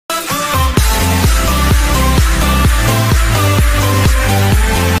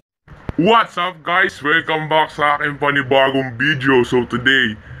What's up guys? Welcome back sa aking panibagong video. So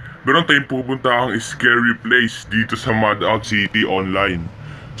today, meron tayong pupuntahang scary place dito sa MadOut City online.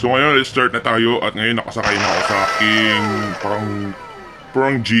 So ngayon, let's start na tayo at ngayon nakasakay na ako sa aking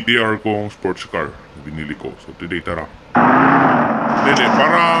parang GTR kong sports car. Binili ko. So today, tara. Hindi,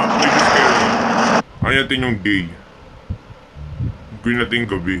 para medyo scary. Ano natin yung day. Gawin natin yung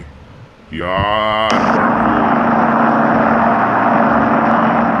gabi. Yan.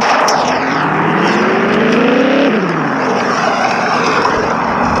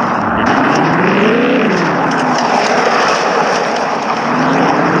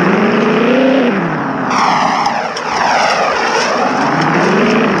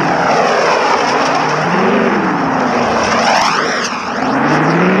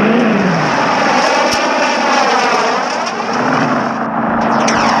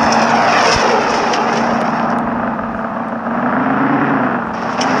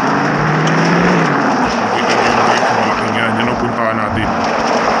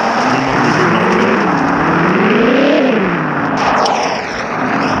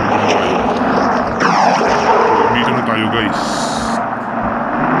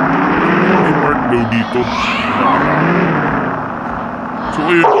 Dito. So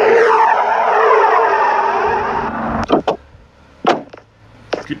ayun.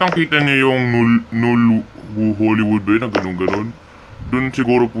 Kitang-kita niyo yung Hollywood ba yun na ganun-ganun. Doon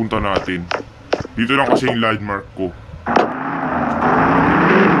siguro punta natin. Dito lang kasi yung landmark ko.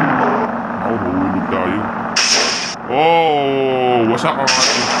 Ako, mahulog tayo. Oh, wasak ang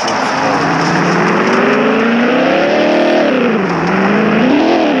ating sports car.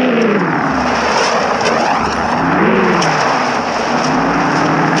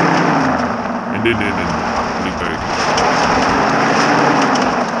 Hindi. Balik tayo.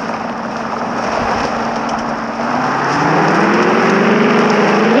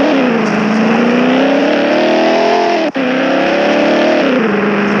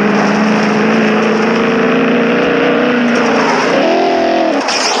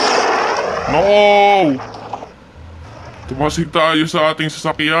 No! Tumasig tayo sa ating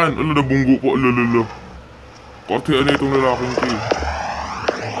sasakyan. Ano, nabunggo po. Alalala. Kasi ano itong lalaking ko eh.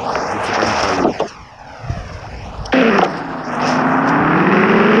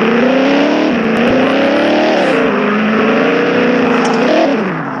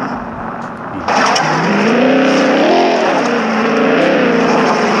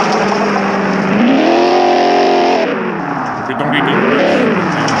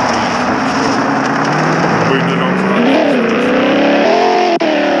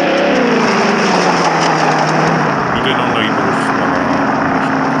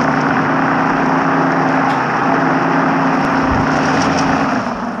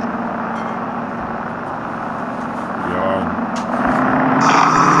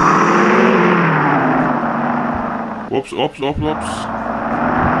 Ops.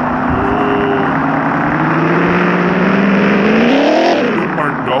 Yung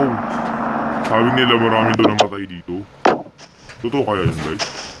park daw. Sabi nila marami doon namatay dito. Totoo kaya yun guys?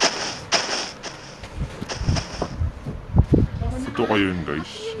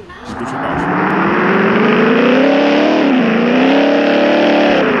 Dito sa taas.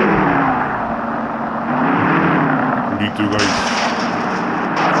 Dito guys.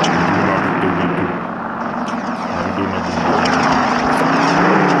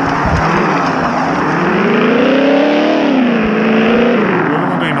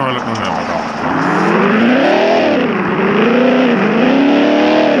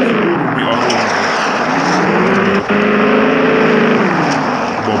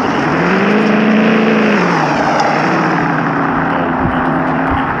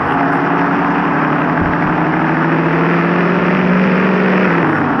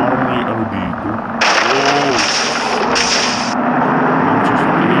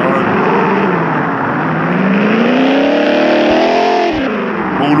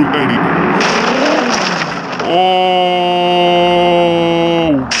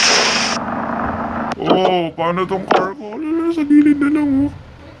 Paano tong car ko? Sa gilid na lang oh.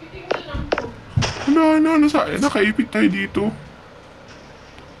 Nakaipit tayo dito.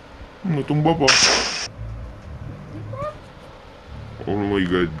 Natumba pa. Oh my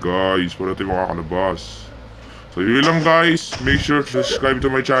god guys, wala tayo makakalabas. So yun lang guys, make sure to subscribe to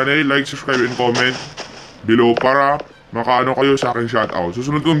my channel, like, subscribe, and comment below para makaano kayo sa aking shoutout.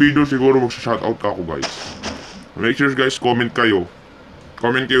 Susunod kong video siguro magsa-shoutout ka ako guys. Make sure guys, comment kayo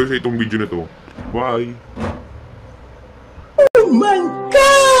sa itong video na to. Bye! Oh my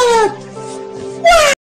God!